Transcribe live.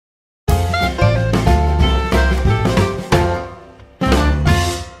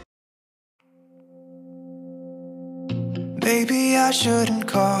Maybe I shouldn't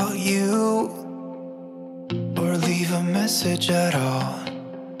call you or leave a message at all.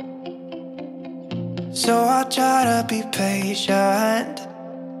 So I'll try to be patient,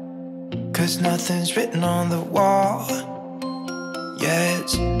 'cause nothing's written on the wall. Yeah,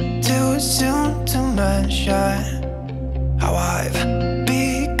 it's too soon to mention how I've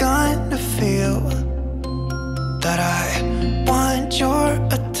begun to feel that I want your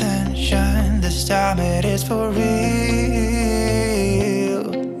attention. This time it is for real.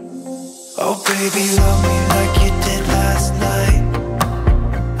 Oh baby, love me like you did last night.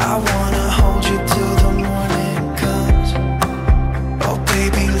 I wanna hold you till the morning comes. Oh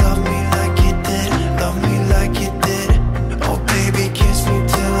baby, love me like you did. Love me like you did. Oh baby, kiss me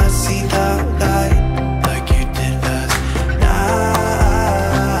till I see the light, like you did last night.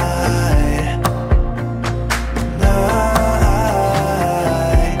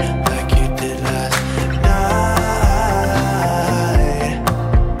 Like you did last night.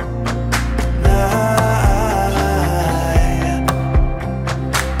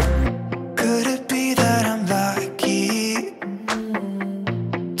 Could it be that I'm lucky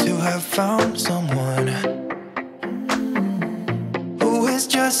to have found someone who is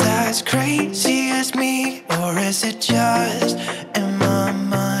just as crazy as me? Or is it just in my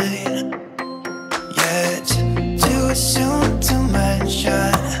mind? Yeah, it's too soon to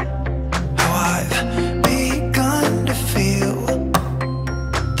mention how I've begun to feel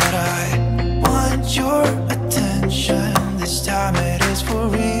that I want your attention. This time it is for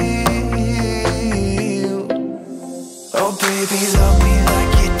real. Oh baby, love me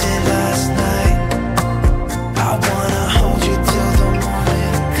like you did last night. I wanna hold you till the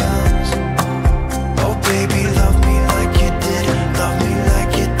morning comes. Oh baby, love me like you did. Love me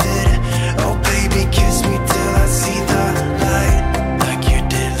like you did. Oh baby, kiss me till I see the light, like you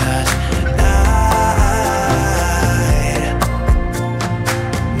did last night.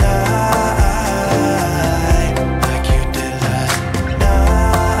 Like you did last night.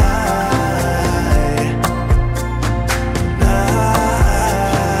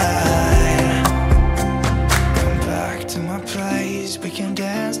 Come back to my place, we can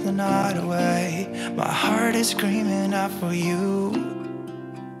dance the night away. My heart is screaming out for you.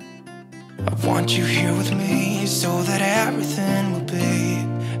 I want you here with me so that everything will be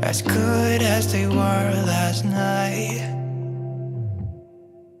as good as they were last night.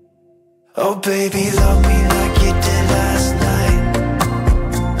 Oh baby, love me like you did last night.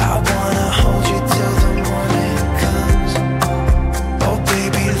 I wanna hold you till the morning comes. Oh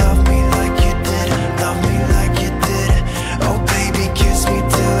baby, love me like you did. Love me like you did. Oh baby, kiss me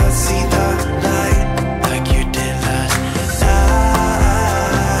till I see the light, like you did last night.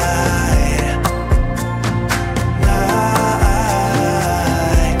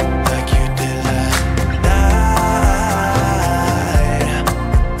 Like you did last night.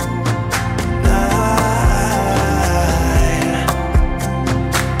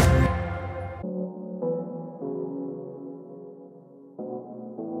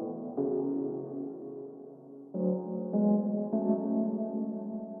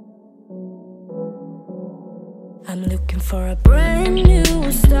 I'm looking for a brand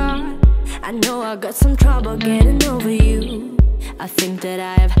new start. I know I got some trouble getting over you. I think that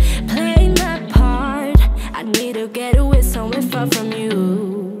I've played my part. I need to get away somewhere far from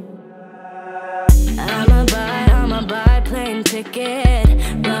you. I'm a buy plane ticket.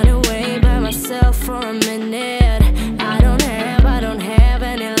 Run away by myself for a minute. I don't have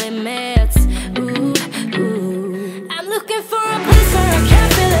any limits. Ooh, ooh. I'm looking for a place where I can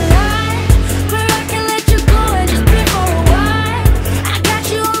feel alive, where I can let you go and just be for a while. I got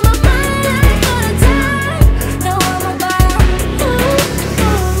you on my mind all the time. Now I'm about, ooh,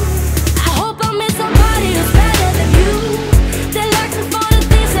 ooh. I hope I meet somebody who's better than you, that likes me for the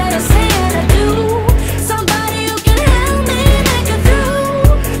things that I say and I do. Somebody who can help me make it through.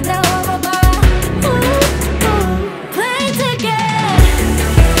 Now I'm about, ooh, ooh. Plane ticket,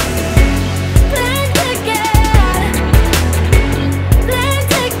 plane ticket, plane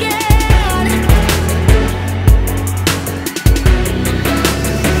ticket.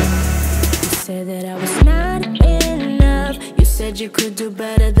 You said that I was not enough. You said you could do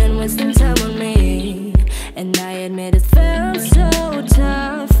better than wasting time on me. And I admit it felt so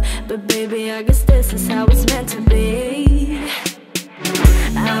tough, but baby, I guess this is how it's meant to be.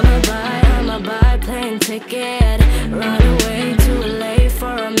 I'm a buy plane ticket. Run away to LA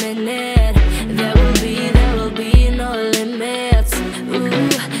for a minute. There will be no limits. Ooh,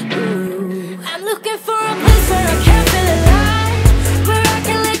 ooh. I'm looking for a place where I can feel alive, where I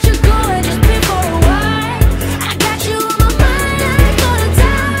can let you go and just be for a while. I got you on my mind all the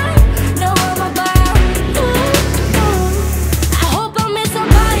time. Now I'm about, ooh, ooh.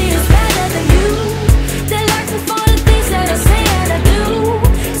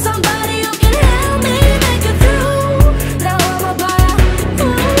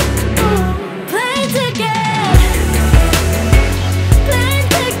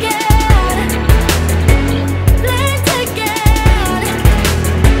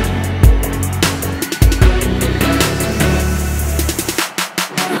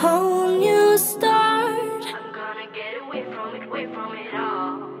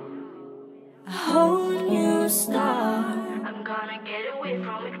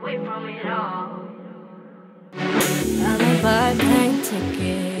 away from it all. I'ma buy a plane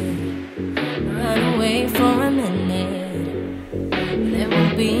ticket, run away for a minute. There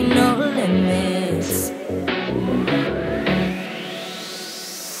will be no limits.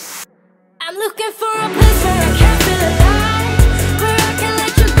 I'm looking for a place where I can feel alive, where I can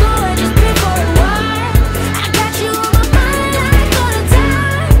let you go and just be for a while. I got you on my mind like all the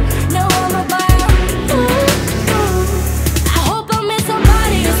time. Now I'm about I hope I met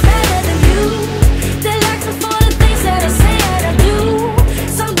somebody who's better than you, that likes me for the things that I say and I do.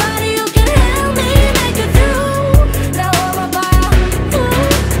 Somebody who can help me make it through. Now I'm about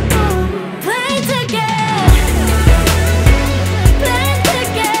plane ticket, plane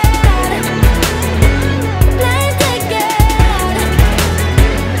ticket, plane ticket.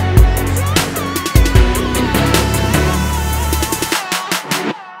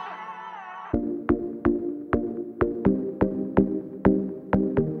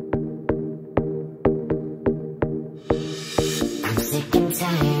 I'm sick and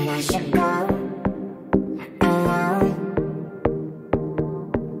tired, I should go alone.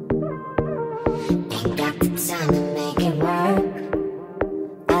 Ain't got the time to make it work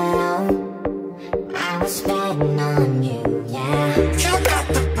alone. I was fed